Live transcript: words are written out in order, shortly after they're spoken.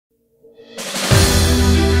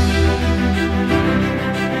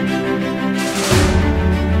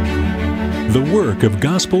The work of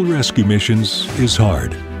gospel rescue missions is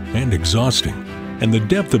hard and exhausting, and the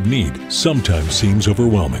depth of need sometimes seems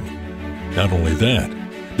overwhelming. Not only that,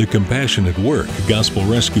 the compassionate work gospel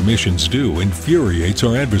rescue missions do infuriates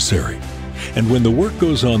our adversary. And when the work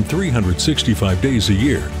goes on 365 days a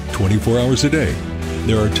year, 24 hours a day,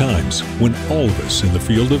 there are times when all of us in the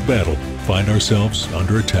field of battle find ourselves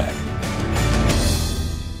under attack.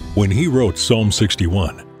 When he wrote Psalm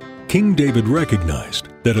 61, King David recognized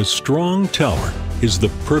that a strong tower is the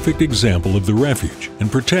perfect example of the refuge and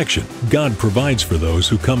protection God provides for those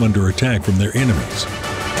who come under attack from their enemies.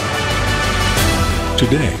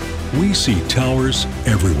 Today, we see towers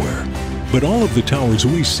everywhere, but all of the towers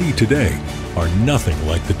we see today are nothing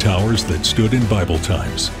like the towers that stood in Bible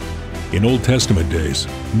times. In Old Testament days,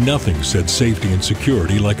 nothing said safety and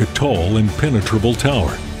security like a tall, impenetrable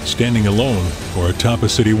tower, standing alone or atop a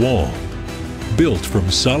city wall. Built from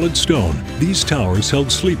solid stone, these towers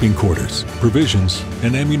held sleeping quarters, provisions,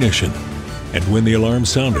 and ammunition. And when the alarm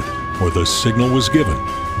sounded or the signal was given,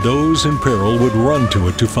 those in peril would run to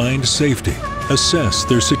it to find safety, assess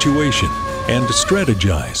their situation, and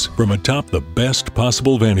strategize from atop the best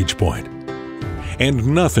possible vantage point. And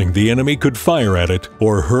nothing the enemy could fire at it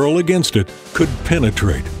or hurl against it could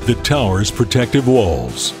penetrate the tower's protective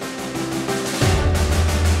walls.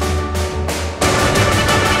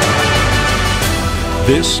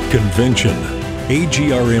 This convention,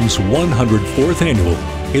 AGRM's 104th annual,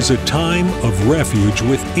 is a time of refuge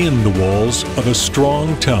within the walls of a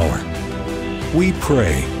strong tower. We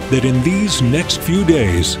pray that in these next few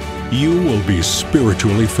days, you will be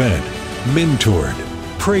spiritually fed, mentored,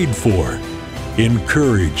 prayed for,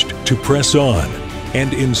 encouraged to press on,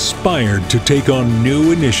 and inspired to take on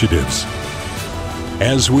new initiatives.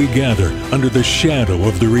 As we gather under the shadow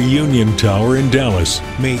of the Reunion Tower in Dallas,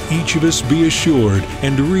 may each of us be assured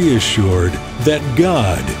and reassured that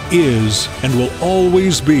God is and will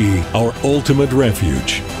always be our ultimate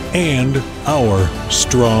refuge and our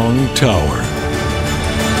strong tower.